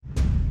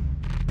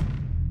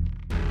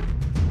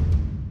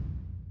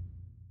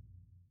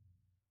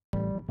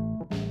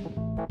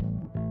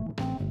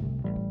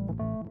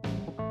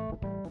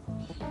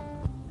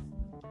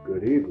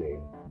Good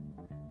evening.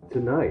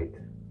 Tonight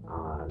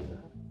on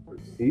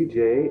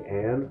CJ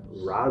and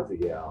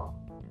Raziel,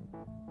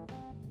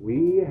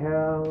 we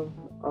have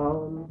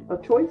a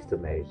choice to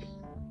make.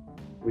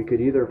 We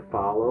could either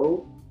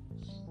follow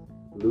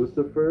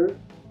Lucifer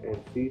and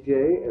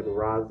CJ and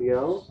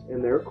Raziel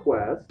in their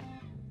quest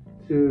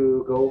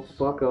to go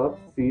fuck up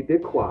C.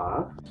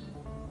 Dequa,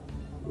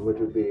 which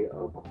would be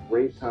a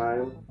great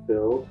time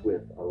filled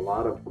with a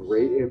lot of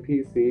great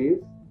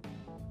NPCs,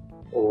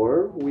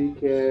 or we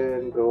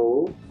can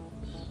go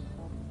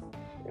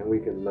and we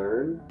can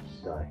learn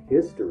the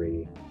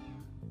history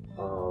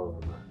of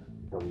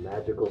the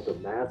magical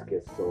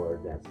Damascus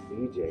sword that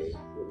CJ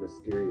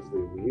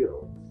mysteriously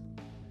wields.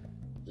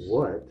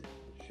 What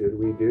should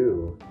we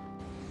do?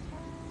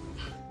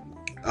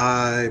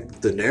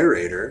 The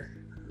narrator,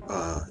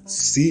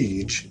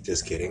 Siege,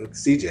 just kidding,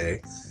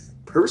 CJ,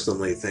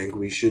 personally think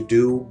we should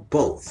do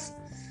both.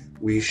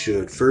 We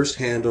should first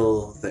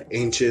handle the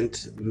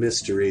ancient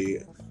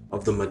mystery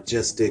of the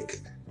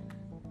majestic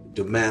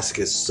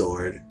Damascus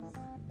sword.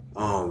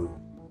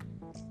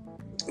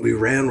 We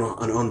ran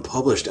an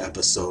unpublished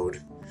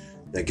episode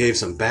that gave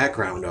some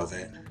background of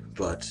it,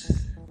 but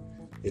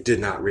it did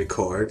not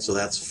record, so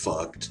that's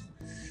fucked.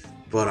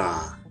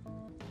 But,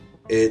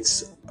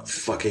 it's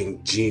fucking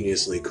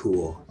geniusly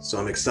cool. So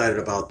I'm excited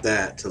about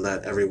that, to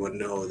let everyone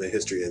know the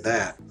history of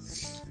that.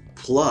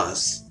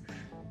 Plus,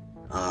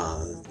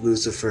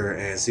 Lucifer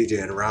and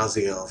CJ and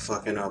Raziel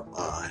fucking up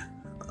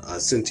a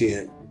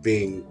sentient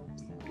being,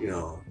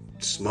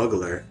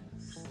 smuggler,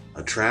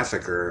 a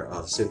trafficker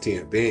of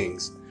sentient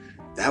beings.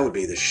 That would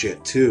be the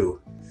shit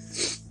too.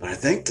 But I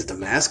think the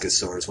Damascus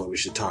sword is what we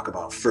should talk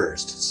about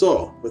first.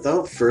 So,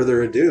 without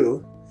further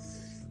ado,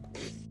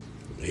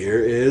 here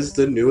is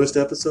the newest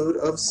episode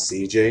of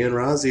CJ and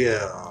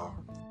Raziel.